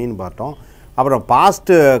watched by மீன் பார்த்தோம். அப்புறம் பாஸ்ட்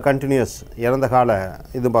கண்டினியூஸ் இறந்த கால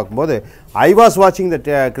இது பார்க்கும்போது ஐ வாஸ் வாட்சிங் த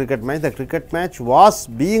cricket match was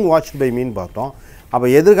being watched by மீன் பார்த்தோம். அப்போ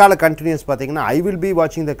எதிர்கால கண்டினியூஸ் பார்த்தீங்கன்னா ஐ வில் பி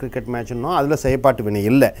வாட்சிங் த கிரிக்கெட் மேட்ச்னோம், அதில் செயற்பாட்டு வினை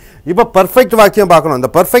இல்லை. இப்போ பர்ஃபெக்ட் வாக்கியம் பார்க்கணும். இந்த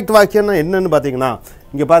பர்ஃபெக்ட் வாக்கியம்னா என்னன்னு பார்த்தீங்கன்னா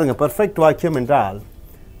இங்கே பாருங்கள். பர்ஃபெக்ட் வாக்கியம் என்றால்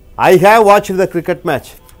I have watched the cricket match,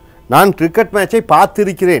 நான் கிரிக்கெட் மேட்சை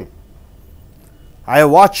பார்த்திருக்கிறேன். ஐ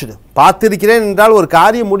ஹவ் வாட்ச்டு, பார்த்திருக்கிறேன் என்றால் ஒரு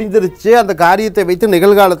காரியம் முடிந்திருச்சு, அந்த காரியத்தை வைத்து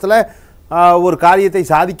நிகழ்காலத்தில் ஒரு காரியத்தை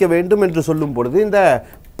சாதிக்க வேண்டும் என்று சொல்லும் பொழுது இந்த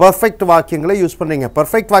பர்ஃபெக்ட் வாக்கியங்களை யூஸ் பண்ணுறீங்க.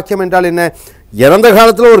 பர்ஃபெக்ட் வாக்கியம் என்றால் என்ன? இறந்த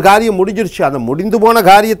காலத்தில் ஒரு காரியம் முடிஞ்சிருச்சு, அந்த முடிந்து போன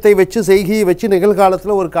காரியத்தை வச்சு செய்கையை வச்சு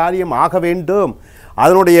நிகழ்காலத்தில் ஒரு காரியம் ஆக வேண்டும்,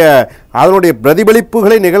 அதனுடைய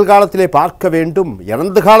பிரதிபலிப்புகளை நிகழ்காலத்திலே பார்க்க வேண்டும்.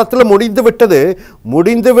 இறந்த காலத்தில்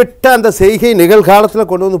முடிந்துவிட்ட அந்த செய்கை நிகழ்காலத்தில்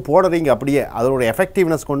கொண்டு வந்து போடுறீங்க. அப்படியே அதனுடைய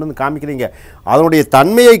எஃபெக்டிவ்னஸ் கொண்டு வந்து காமிக்கிறீங்க, அதனுடைய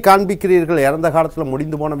தன்மையை காண்பிக்கிறீர்கள். இறந்த காலத்தில்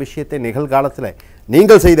முடிந்து போன விஷயத்தை நிகழ்காலத்தில்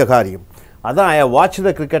நீங்கள் செய்த காரியம். அதான் ஐ வாட்ச்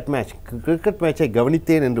த கிரிக்கெட் மேட்சை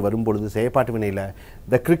கவனித்தேன் என்று வரும்பொழுது செயற்பாட்டு வினையில்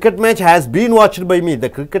த cricket match has been watched by me, the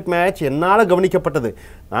cricket match என்னால் கவனிக்கப்பட்டது,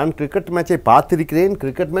 நான் கிரிக்கெட் மேட்சை பார்த்திருக்கிறேன்,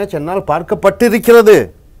 கிரிக்கெட் மேட்ச் என்னால் பார்க்கப்பட்டிருக்கிறது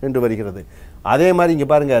என்று வருகிறது. அதே மாதிரி இங்கே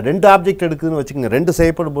பாருங்கள், 2 ஆப்ஜெக்ட் எடுக்குதுன்னு வச்சுக்கோங்க, 2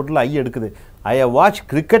 செய்யப்படும் பொருள் ஐ எடுக்குது. I watch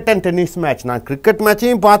cricket and tennis match, நான் கிரிக்கெட்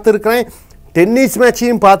மேட்சையும் பார்த்துருக்கிறேன், டென்னிஸ்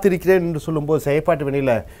மேட்சையும் பார்த்திருக்கிறேன் என்று சொல்லும்போது செயற்பாட்டு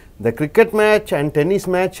வினையில் த cricket match and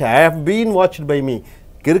tennis match have been watched by me,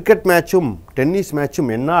 cricket மேட்சும் டென்னிஸ் மேட்சும்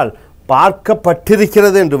என்னால்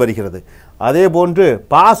பார்க்கப்பட்டிருக்கிறது என்று வருகிறது. அதே போன்று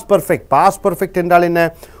பாஸ்ட் பர்ஃபெக்ட் என்றால் என்ன?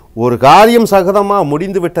 ஒரு காரியம் சகதமாக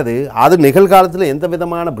முடிந்து விட்டது, அது நிகழ்காலத்தில் எந்த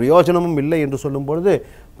விதமான பிரயோஜனமும் இல்லை என்று சொல்லும் பொழுது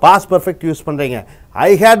பாஸ்ட் பர்ஃபெக்ட் யூஸ் பண்ணுறீங்க. ஐ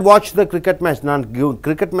had watch the cricket match, நான்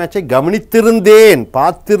கிரிக்கெட் மேட்சை கவனித்திருந்தேன்,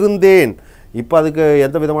 பார்த்திருந்தேன், இப்போ அதுக்கு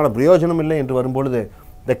எந்த விதமான பிரயோஜனம் இல்லை என்று வரும்பொழுது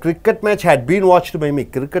த cricket match had been watched by me,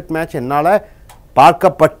 cricket match என்னால்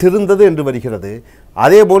பார்க்கப்பட்டிருந்தது என்று வருகிறது.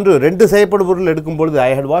 அதே போன்று 2 செய்யப்படும் பொருள் எடுக்கும் பொழுது ஐ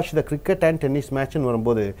had watch the cricket and tennis மேட்ச்னு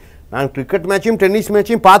வரும்போது நான் கிரிக்கெட் மேட்சையும் டென்னிஸ்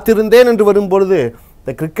மேட்சையும் பார்த்திருந்தேன் என்று வரும்பொழுது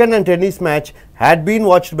த cricket and tennis match had been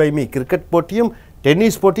watched by me, cricket போட்டியும்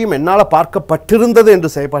டென்னிஸ் போட்டியும் என்னால் பார்க்கப்பட்டிருந்தது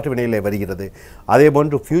என்று செயற்பாட்டு வினையில் வருகிறது. அதே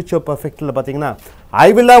போன்று ஃபியூச்சர் பர்ஃபெக்டில் பார்த்தீங்கன்னா I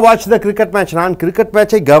will have watch the cricket match, நான் கிரிக்கெட்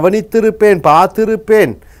மேட்சை கவனித்திருப்பேன்,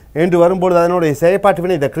 பார்த்திருப்பேன் என்று வரும்பொழுது அதனுடைய செயற்பாட்டு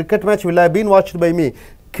வினை த cricket match will have been watched by me,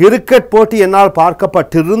 cricket போட்டி என்னால்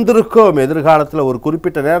பார்க்கப்பட்டிருந்திருக்கும், எதிர்காலத்தில் ஒரு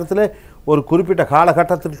குறிப்பிட்ட நேரத்தில் ஒரு குறிப்பிட்ட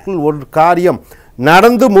காலகட்டத்திற்குள் ஒரு காரியம்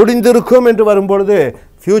நடந்து முடிந்திருக்கும் என்று வரும்பொழுது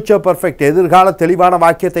ஃபியூச்சர் பர்ஃபெக்ட் எதிர்கால தெளிவான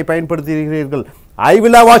வாக்கியத்தை பயன்படுத்துகிறீர்கள். I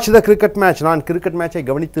will have watch the cricket match, நான் கிரிக்கெட் மேட்சை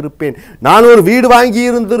கவனித்திருப்பேன், நான் ஒரு வீடு வாங்கி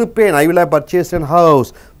இருந்திருப்பேன், I will have purchased an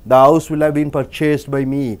house, the house will have been purchased by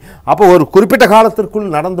me. அப்போ ஒரு குறிப்பிட்ட காலத்திற்குள்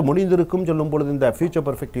நடந்து முடிந்திருக்கும் சொல்லும் பொழுது இந்த ஃபியூச்சர்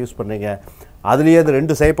பர்ஃபெக்ட் யூஸ் பண்ணுறீங்க. அதுலேயே அது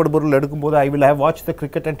 2 செய்யப்படும் பொருள் எடுக்கும்போது I will have watch the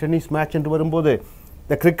cricket and tennis match என்று வரும்போது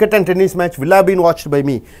த cricket and tennis match will have been watched by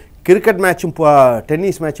me, cricket மேட்சும்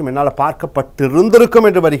டென்னிஸ் மேட்சும் என்னால் பார்க்கப்பட்டிருந்திருக்கும்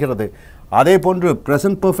என்று வருகிறது. அதே போன்று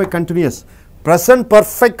ப்ரெசன்ட்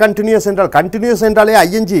பர்ஃபெக்ட் கண்டினியூஸ் என்றால் கண்டினியூஸ் என்றாலே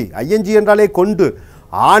ஐஎன்ஜி என்றாலே கொண்டு,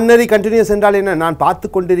 ஆர்டினரி கண்டினியூஸ் என்றால் என்ன? நான் பார்த்து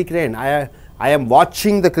கொண்டிருக்கிறேன், ஐ ஆம்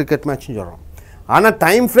வாட்சிங் த கிரிக்கெட் மேட்ச்னு சொல்கிறோம். ஆனால்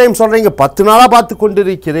டைம் ஃப்ரேம் சொல்கிறீங்க, 10 நாளாக பார்த்து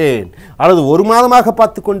கொண்டிருக்கிறேன் அல்லது 1 மாதமாக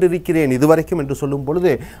பார்த்து கொண்டிருக்கிறேன் இதுவரைக்கும் என்று சொல்லும்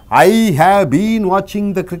பொழுது ஐ ஹேவ் பீன்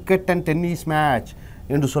வாட்சிங் த கிரிக்கெட் அண்ட் டென்னிஸ் மேட்ச்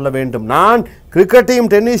என்று சொல்ல வேண்டும். நான் கிரிக்கெட்டையும்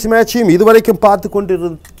டென்னிஸ் மேட்சையும் இதுவரைக்கும் பார்த்து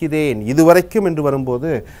கொண்டிருக்கிறேன், இதுவரைக்கும் என்று வரும்போது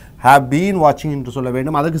ஹேவ் பீன் வாட்சிங் என்று சொல்ல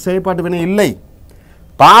வேண்டும். அதுக்கு செயற்பாட்டு வினை இல்லை.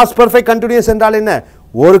 பாஸ்ட் பர்ஃபெக்ட் கண்டினியூஸ் என்றால் என்ன?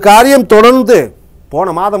 ஒரு காரியம் தொடர்ந்து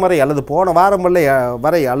போன மாதம் வரை அல்லது போன வாரம்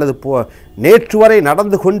வரை அல்லது நேற்று வரை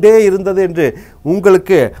நடந்து கொண்டே இருந்தது என்று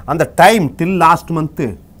உங்களுக்கு அந்த டைம் till last month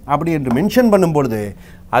அப்படி என்று மென்ஷன் பண்ணும் பொழுது,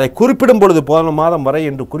 அதை குறிப்பிடும் பொழுது, போன மாதம் வரை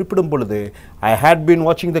என்று குறிப்பிடும் பொழுது, I had been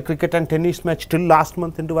watching the cricket and tennis match till last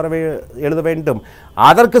month என்று எழுத வேண்டும்.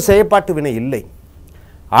 அதற்கு செய்யப்பாட்டு வினை இல்லை.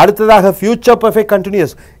 அடுத்ததாக future perfect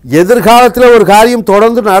continuous, எதிர்காலத்தில் ஒரு காரியம்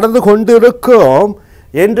தொடர்ந்து நடந்து கொண்டிருக்கும்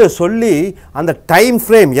என்று சொல்லி அந்த டைம்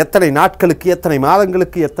ஃப்ரேம் எத்தனை நாட்களுக்கு, எத்தனை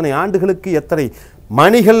மாதங்களுக்கு, எத்தனை ஆண்டுகளுக்கு, எத்தனை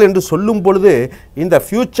மணிகள் என்று சொல்லும் பொழுது இந்த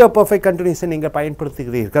ஃபியூச்சர் பர்ஃபெக்ட் கண்டினியூஸை நீங்கள்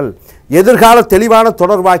பயன்படுத்துகிறீர்கள். எதிர்கால தெளிவான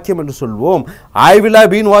தொடர் வாக்கியம் என்று சொல்வோம். ஐ வில்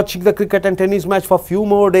ஹவ் பீன் வாட்சிங் த cricket and tennis match for few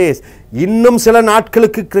more days. இன்னும் சில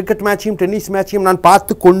நாட்களுக்கு கிரிக்கெட் மேட்சையும் டென்னிஸ் மேட்சையும் நான்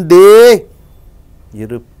பார்த்து கொண்டே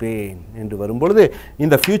இருப்பேன் என்று வரும்பொழுது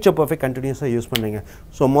இந்த ஃபியூச்சர் பர்ஃபெக்ட் கண்டினியூஸாக யூஸ் பண்ணுறீங்க.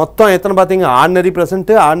 ஸோ மொத்தம் எத்தனை பார்த்தீங்க? Ordinary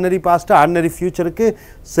present, ordinary passed, ordinary ஃபியூச்சருக்கு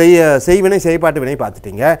செய்வினை செய்பாட்டு வினை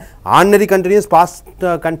பார்த்துட்டீங்க. Ordinary continuous, past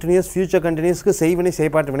continuous, future கண்டினியூஸ்க்கு செய்வினை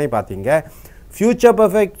செய்பாட்டு வினை பார்த்தீங்க. ஃபியூச்சர்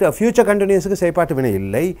பர்ஃபெக்ட் ஃபியூச்சர் கண்டினியூஸுக்கு செய்பாட்டு வினை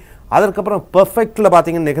இல்லை. அதற்கப்புறம் பர்ஃபெக்டில்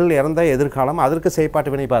பார்த்தீங்கன்னா நிகழ் இறந்த எதிர்காலம், அதற்கு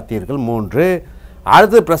செய்பாட்டு வினை பார்த்தீர்கள் 3.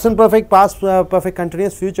 அடுத்து present perfect, past perfect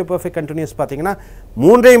continuous, future perfect continuous பார்த்தீங்கன்னா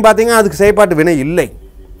 3ஐயும் பார்த்தீங்கன்னா அதுக்கு செய்பாட்டு வினை இல்லை.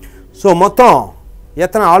 ஸோ மொத்தம்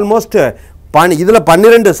எத்தனை? ஆல்மோஸ்ட் இதில்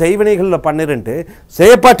 12 செய்வினைகளில் 12,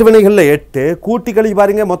 செய்யப்பாட்டு வினைகளில் 8, கூட்டி கழிச்சு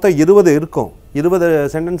பாருங்க மொத்தம் 20 இருக்கும். 20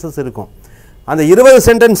 சென்டென்சஸ் இருக்கும். அந்த 20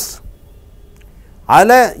 சென்டென்ஸ்,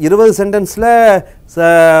 அதில் 20 சென்டென்ஸில்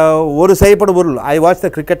ஒரு செய்யப்படும் பொருள் I watch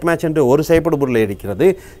the cricket match என்று ஒரு செய்யப்படும் பொருள் இருக்கிறது.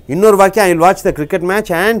 இன்னொரு வாக்கியம் I will watch the cricket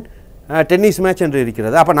match and tennis match என்று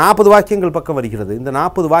இருக்கிறது. அப்போ 40 வாக்கியங்கள் பக்கம் வருகிறது. இந்த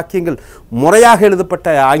 40 வாக்கியங்கள் முறையாக எழுதப்பட்ட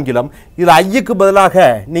ஆங்கிலம். இதில் ஐக்கு பதிலாக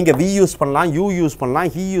நீங்கள் வி யூஸ் பண்ணலாம், யூ யூஸ் பண்ணலாம்,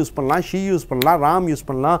 ஹி யூஸ் பண்ணலாம், ஷி யூஸ் பண்ணலாம், ராம் யூஸ்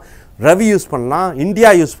பண்ணலாம், ரவி யூஸ் பண்ணலாம், இந்தியா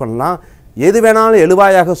யூஸ் பண்ணலாம், எது வேணாலும்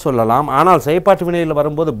எழுவாயாக சொல்லலாம். ஆனால் செயற்பாட்டு வினையில்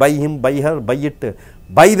வரும்போது by him, by her, by it,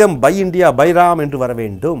 by them, by India, by Ram என்று வர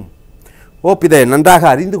வேண்டும். இதை நன்றாக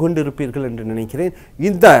அறிந்து கொண்டிருப்பீர்கள் என்று நினைக்கிறேன்.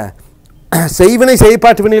 இந்த செய்வினை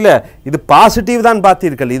செய்பாட்டு வினையில் இது பாசிட்டிவ் தான்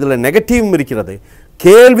பார்த்தீர்கள். இதில் நெகட்டிவும் இருக்கிறது,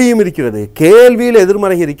 கேள்வியும் இருக்கிறது, கேள்வியில்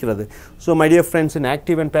எதிர்மறை இருக்கிறது. So my dear friends, in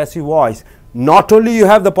active and passive voice not only you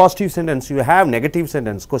have the positive sentence, you have negative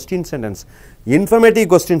sentence, question sentence, informative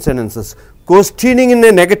question sentences, questioning in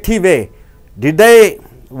a negative way. Did I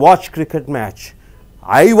watch cricket match?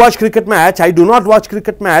 I watch cricket match. I do not watch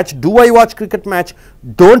cricket match. Do I watch cricket match?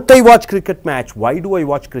 Don't I watch cricket match? Why do I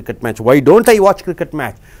watch cricket match? Why don't I watch cricket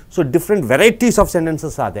match? So different varieties of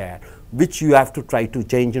sentences are there which you have to try to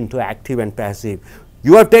change into active and passive.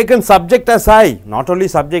 You have taken subject as I, not only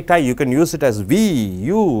subject I, you can use it as we,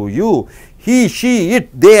 you, he, she,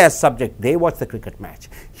 it, they as subject. They watch the cricket match.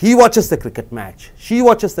 He watches the cricket match. She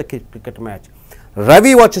watches the cricket match.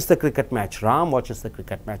 Ravi watches the cricket match. Ram watches the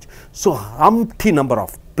cricket match. So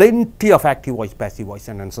plenty of active voice, passive voice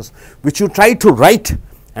sentences which you try to write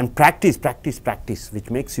and practice, which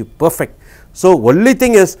makes you perfect. So only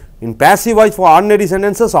thing is, in passive voice for ordinary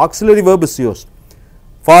sentences auxiliary verb is used.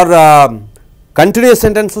 For continuous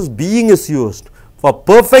sentences being is used. For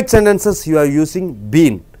perfect sentences you are using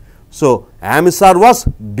been. So am, is, are, was,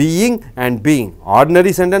 being and being.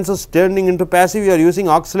 Ordinary sentences turning into passive you are using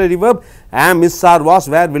auxiliary verb am, is, are, was,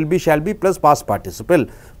 where, will be, shall be plus past participle.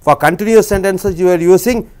 For continuous sentences you are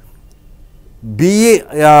using be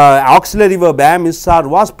auxiliary verb am, is, are,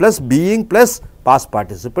 was plus being plus past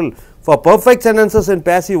participle. For perfect sentences in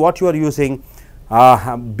passive what you are using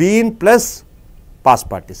been plus past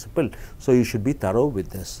participle. So you should be thorough with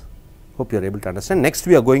this. Hope you are able to understand. Next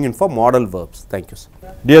we are going in for modal verbs. Thank you, sir.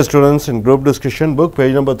 Dear students, in group discussion book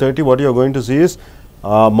page number 30, what you are going to see is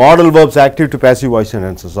modal verbs active to passive voice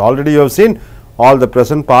sentences. Already you have seen all the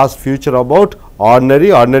present, past, future about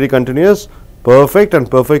ordinary, ordinary continuous, perfect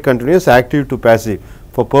and perfect continuous, active to passive.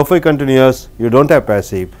 For perfect continuous you don't have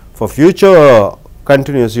passive. For future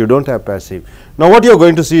continuous you don't have passive. Now what you are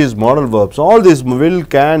going to see is modal verbs. All these will,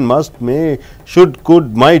 can, must, may, should,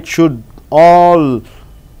 could, might, should, all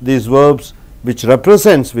these verbs which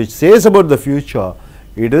represents, which says about the future,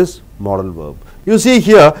 it is modal verb. You see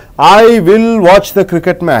here, I will watch the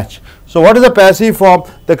cricket match. So what is the passive form?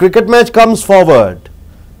 The cricket match comes forward,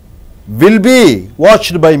 will be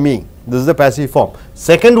watched by me. This is the passive form.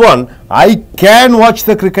 Second one, I can watch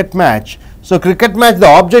the cricket match. So cricket match, the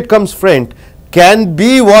object comes front, can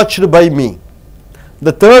be watched by me.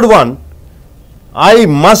 The third one, I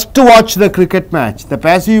must watch the cricket match. The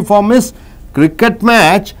passive form is cricket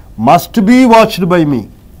match must be watched by me.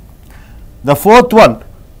 The fourth one,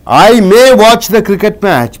 I may watch the cricket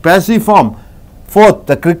match. Passive form. Fourth,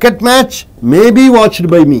 the cricket match may be watched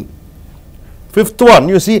by me. Fifth one,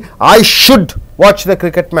 you see, I should watch the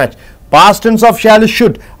cricket match. Past tense of shall is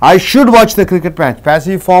should. I should watch the cricket match.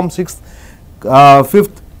 Passive form 6th,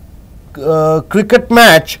 5th cricket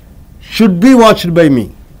match should be watched by me.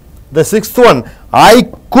 The 6th one, I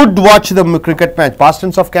could watch the cricket match. Past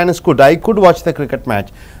tense of can is could. I could watch the cricket match.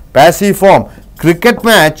 Passive form, cricket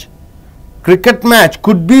match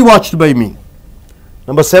could be watched by me.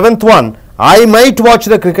 Number 7th one, I might watch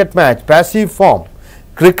the cricket match. Passive form,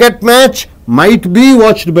 cricket match might be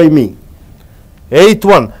watched by me. 8th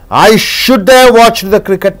one, I should have watched the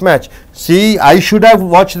cricket match. See, I should have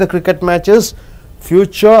watched the cricket matches.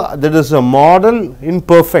 Future, that is a modal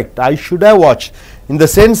imperfect. I should have watched, in the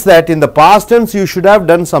sense that in the past tense you should have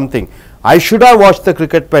done something. I should have watched the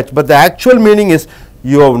cricket match, but the actual meaning is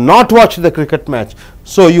you have not watched the cricket match.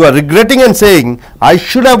 So you are regretting and saying I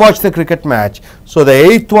should have watched the cricket match. So the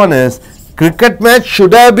 8th one is cricket match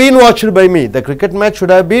should have been watched by me. The cricket match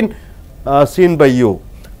should have been seen by you.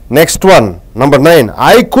 Next one, number 9,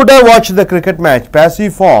 I could have watched the cricket match.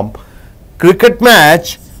 Passive form, cricket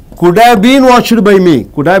match could have been watched by me.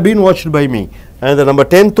 Could have been watched by me. And the number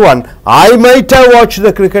 10th one, I might have watched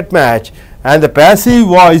the cricket match. And the passive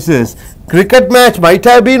voice is cricket match might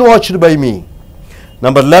have been watched by me.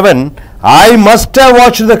 Number 11, I must have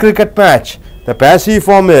watched the cricket match. The passive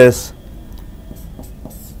form is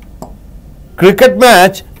cricket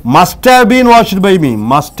match must have been watched by me.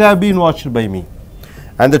 Must have been watched by me.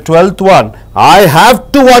 And the 12th one, I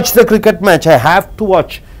have to watch the cricket match. I have to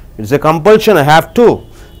watch. It's a compulsion. I have to.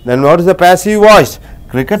 Then what is the passive voice?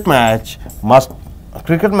 Cricket match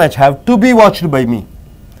have to be watched by me.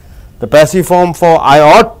 The passive form for I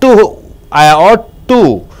ought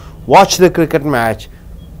to watch the cricket match.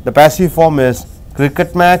 The passive form is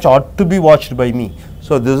cricket match ought to be watched by me.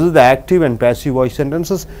 So this is the active and passive voice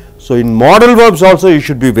sentences. So in modal verbs also you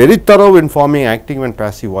should be very thorough in forming active and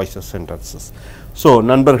passive voice sentences. So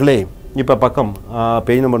நண்பர்களே, இப்போ பக்கம்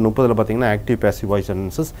page number 30 பார்த்தீங்கன்னா active passive voice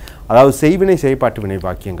sentences, அதாவது செய்வினை செய்பாட்டு வினை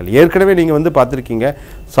வாக்கியங்கள். ஏற்கனவே நீங்கள் பார்த்துருக்கீங்க,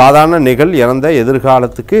 சாதாரண நிகழ் இறந்த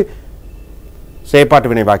எதிர்காலத்துக்கு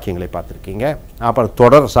செயற்பாட்டு வினை வாக்கியங்களை பார்த்துருக்கீங்க. அப்புறம்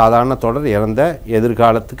தொடர், சாதாரண தொடர் இறந்த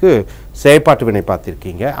எதிர்காலத்துக்கு செயற்பாட்டு வினை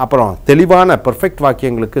பார்த்துருக்கீங்க. அப்புறம் தெளிவான பெர்ஃபெக்ட்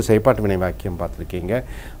வாக்கியங்களுக்கு செயற்பாட்டு வினை வாக்கியம் பார்த்துருக்கீங்க.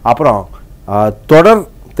 அப்புறம் தொடர்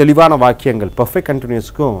தெளிவான வாக்கியங்கள் பெர்ஃபெக்ட்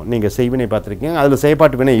கண்டினியூஸ்க்கும் நீங்கள் செய்வினை பார்த்துருக்கீங்க. அதில்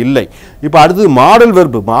செயற்பாட்டு வினை இல்லை. இப்போ அடுத்தது மாடல்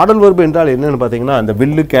வெர்பு. மாடல் வெர்பு என்றால் என்னென்னு பார்த்தீங்கன்னா, அந்த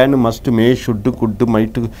வில்லு, can, must, May, shoot, good,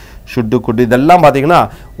 மைட்டு, shoot, good இதெல்லாம் பார்த்தீங்கன்னா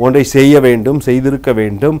ஒன்றை செய்ய வேண்டும், செய்திருக்க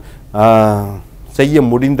வேண்டும், செய்ய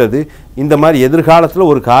முடிந்தது, இந்த மாதிரி எதிர்காலத்தில்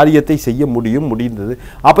ஒரு காரியத்தை செய்ய முடிந்தது.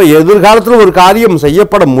 அப்போ எதிர்காலத்தில் ஒரு காரியம்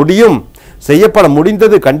செய்யப்பட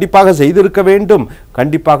முடிந்தது, கண்டிப்பாக செய்திருக்க வேண்டும்,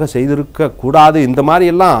 கண்டிப்பாக செய்திருக்க கூடாது, இந்த மாதிரி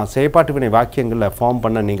எல்லாம் செயற்பாட்டு வினை வாக்கியங்களில் ஃபார்ம்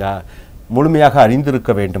பண்ண நீங்கள் முழுமையாக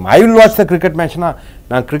அறிந்திருக்க வேண்டும். I will watch the cricket மேட்ச்னா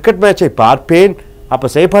நான் கிரிக்கெட் மேட்சை பார்ப்பேன். அப்போ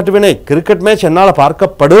செயற்பாட்டு வினை கிரிக்கெட் மேட்ச் என்னால்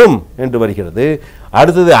பார்க்கப்படும் என்று வருகிறது.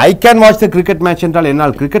 அடுத்தது I can watch the cricket match என்றால்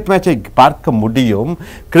என்னால் கிரிக்கெட் மேட்சை பார்க்க முடியும்.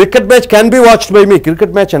 Cricket match can be watched by me,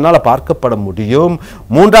 cricket match என்னால் பார்க்கப்பட முடியும்.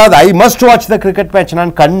 மூன்றாவது I must watch the cricket match,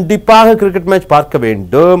 நான் கண்டிப்பாக கிரிக்கெட் மேட்ச் பார்க்க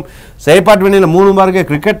வேண்டும். செயற்பாட்டு வினையில் 3 பாருங்க,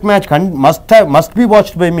 cricket match must be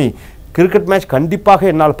watched by me, cricket match கண்டிப்பாக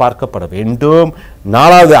என்னால் பார்க்கப்பட வேண்டும்.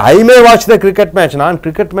 4வது ஐ மே வாட்ச் த கிரிக்கெட் மேட்ச், நான்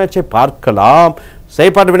கிரிக்கெட் மேட்சை பார்க்கலாம்.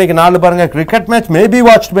 செயற்பாட்டு வினைக்கு 4 பாருங்க, cricket match may be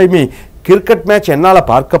watched by me, cricket match என்னால்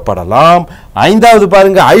பார்க்கப்படலாம். 5வது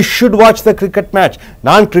பாருங்க, I should watch the cricket match,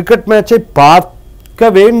 நான் கிரிக்கெட் மேட்சை பார்க்க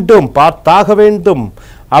வேண்டும், பார்த்தாக வேண்டும்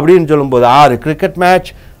அப்படின்னு சொல்லும்போது 6 cricket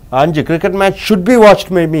match. 5 cricket match should be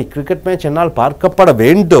watched by me, cricket match என்னால் பார்க்கப்பட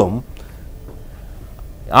வேண்டும்.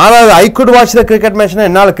 6வது I could watch the cricket மேட்ச்னா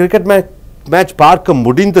என்னால் கிரிக்கெட் மேட்ச் பார்க்க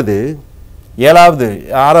முடிந்தது.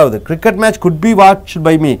 6வது cricket match could be watched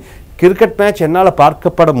by me, cricket match என்னால்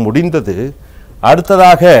பார்க்கப்பட முடிந்தது.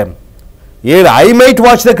 அடுத்ததாக 7 I might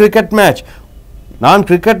watch the cricket match, நான்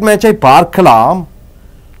கிரிக்கெட் மேட்சை பார்க்கலாம்.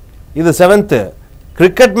 இது 7th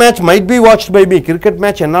cricket match might be watched by me, cricket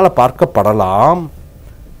match என்னால் பார்க்கப்படலாம்.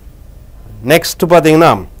 நெக்ஸ்ட்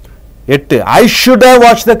பார்த்தீங்கன்னா 8 I should have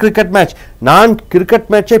watch the cricket match, நான் கிரிக்கெட்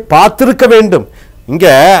மேட்சை பார்த்திருக்க வேண்டும்.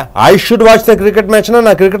 இங்கே I should watch the cricket மேட்ச்னா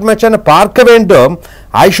நான் கிரிக்கெட் மேட்சை பார்க்க வேண்டும்.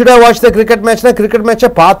 I should have watch the cricket மேட்ச்னா cricket மேட்சை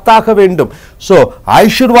பார்த்தாக வேண்டும். So I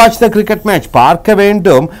should watch the cricket match பார்க்க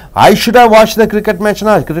வேண்டும். I should have watch the cricket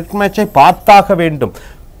மேட்ச்னா cricket மேட்சை பார்த்தாக வேண்டும்,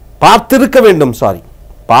 பார்த்திருக்க வேண்டும். சாரி,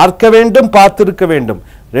 பார்க்க வேண்டும், பார்த்திருக்க வேண்டும்.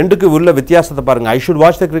 ரெண்டுக்கு உள்ள வித்தியாசத்தை பாருங்க. I should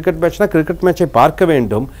watch the cricket மேட்ச்னா cricket மேட்சை பார்க்க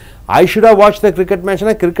வேண்டும். I should have watch the cricket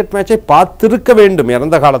மேட்ச்னா cricket மேட்சை பார்த்திருக்க வேண்டும்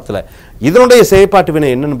இறந்த காலத்தில். இதனுடைய செயற்பாட்டு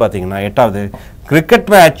வினை என்னன்னு பார்த்தீங்கன்னா 8வது cricket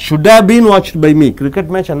match should have been watched by me,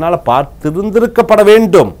 cricket match என்னால் பார்த்திருந்திருக்கப்பட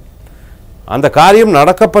வேண்டும். அந்த காரியம்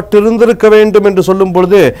நடக்கப்பட்டிருந்திருக்க வேண்டும் என்று சொல்லும்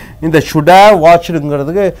பொழுது இந்த should have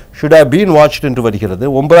watchedங்கிறதுக்கு should have been watched என்று வருகிறது.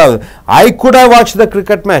 9வது I could have watched the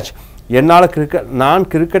cricket match. நான்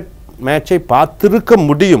கிரிக்கெட் மேட்சை பார்த்திருக்க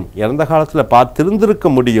முடியும், இறந்த காலத்தில் பார்த்திருந்திருக்க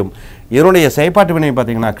முடியும். இதனுடைய செயல்பாட்டு வினை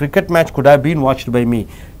பார்த்தீங்கன்னா cricket match could have been watched by me.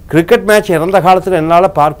 Cricket match இறந்த காலத்தில்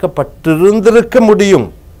என்னால் பார்க்கப்பட்டிருந்திருக்க முடியும்,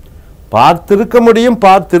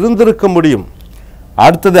 பார்த்திருந்திருக்க முடியும்.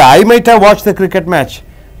 அடுத்தது I might have watched the cricket match.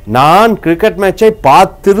 நான் கிரிக்கெட் மேட்சை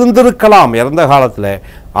பார்த்திருந்திருக்கலாம் இறந்த காலத்தில்.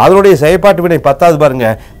 அதனுடைய செயல்பாட்டு வினை 10வது பாருங்க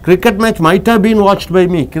cricket match might have been watched by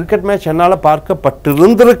me. Cricket match என்னால்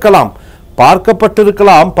பார்க்கப்பட்டிருந்திருக்கலாம்,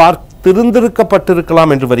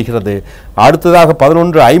 பார்த்திருந்திருக்கப்பட்டிருக்கலாம் என்று வருகிறது. அடுத்ததாக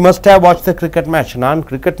 11 I must have watched the cricket match. நான்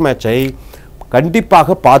கிரிக்கெட் மேட்சை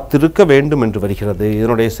கண்டிப்பாக பார்த்திருக்க வேண்டும் என்று வருகிறது.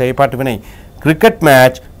 இதனுடைய செயல்பாட்டு வினை cricket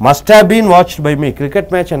match must have been watched by me.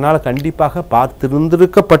 Cricket match என்னால் கண்டிப்பாக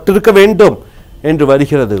பார்த்திருந்திருக்கப்பட்டிருக்க வேண்டும் என்று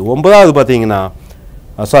வருகிறது. 9வது பார்த்தீங்கன்னா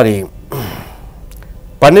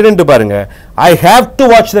 12 பாருங்க I have to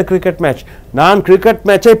watch the cricket match. நான் கிரிக்கெட்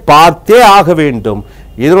மேட்சை பார்த்தே ஆக வேண்டும்.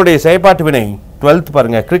 இதனுடைய செயல்பாட்டு வினை 12th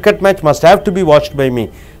பாருங்க cricket match must have to be watched by me.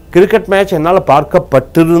 Cricket match என்னால்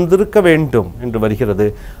பார்க்கப்பட்டிருந்திருக்க வேண்டும் என்று வருகிறது.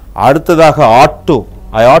 அடுத்ததாக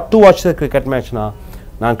I ought to watch the cricket match.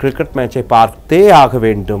 நான் கிரிக்கெட் மேட்சை பார்த்தே ஆக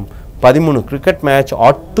வேண்டும். 13 cricket match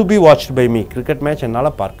ought to be watched by me. Cricket match என்னால்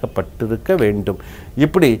பார்க்கப்பட்டிருக்க வேண்டும்.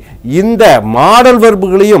 இப்படி இந்த மாடல்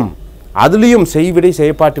வெர்புகளையும் அதுலேயும் செய்வினை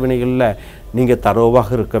செயல்பாட்டு வினைகளில் நீங்கள் தரோவாக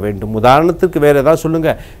இருக்க வேண்டும். உதாரணத்துக்கு வேறு ஏதாவது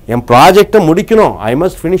சொல்லுங்கள், என் ப்ராஜெக்டை முடிக்கணும், I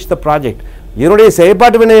must finish the project. இதனுடைய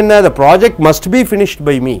செயல்பாட்டு வினை என்ன? The project must be finished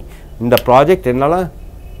by me. இந்த ப்ராஜெக்ட் என்னால்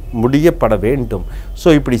முடியப்பட வேண்டும். ஸோ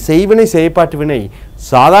இப்படி செய்வினை செயல்பாட்டு வினை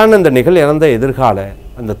சாதாரண இந்த நிகழ்ந்த எதிர்கால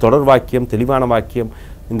அந்த தொடர் வாக்கியம், தெளிவான வாக்கியம்,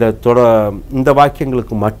 இந்த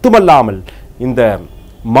வாக்கியங்களுக்கு மட்டுமல்லாமல் இந்த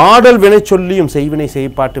மாடல் வினை சொல்லியும் செய்வினை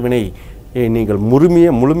செயல்பாட்டு வினை நீங்கள்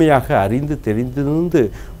முழுமையாக அறிந்து தெரிந்திருந்து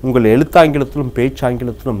உங்கள் எழுத்தாங்கிலத்திலும்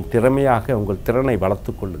பேச்சாங்கிலத்திலும் திறமையாக உங்கள் திறனை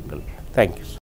வளர்த்து கொள்ளுங்கள். தேங்க்யூ.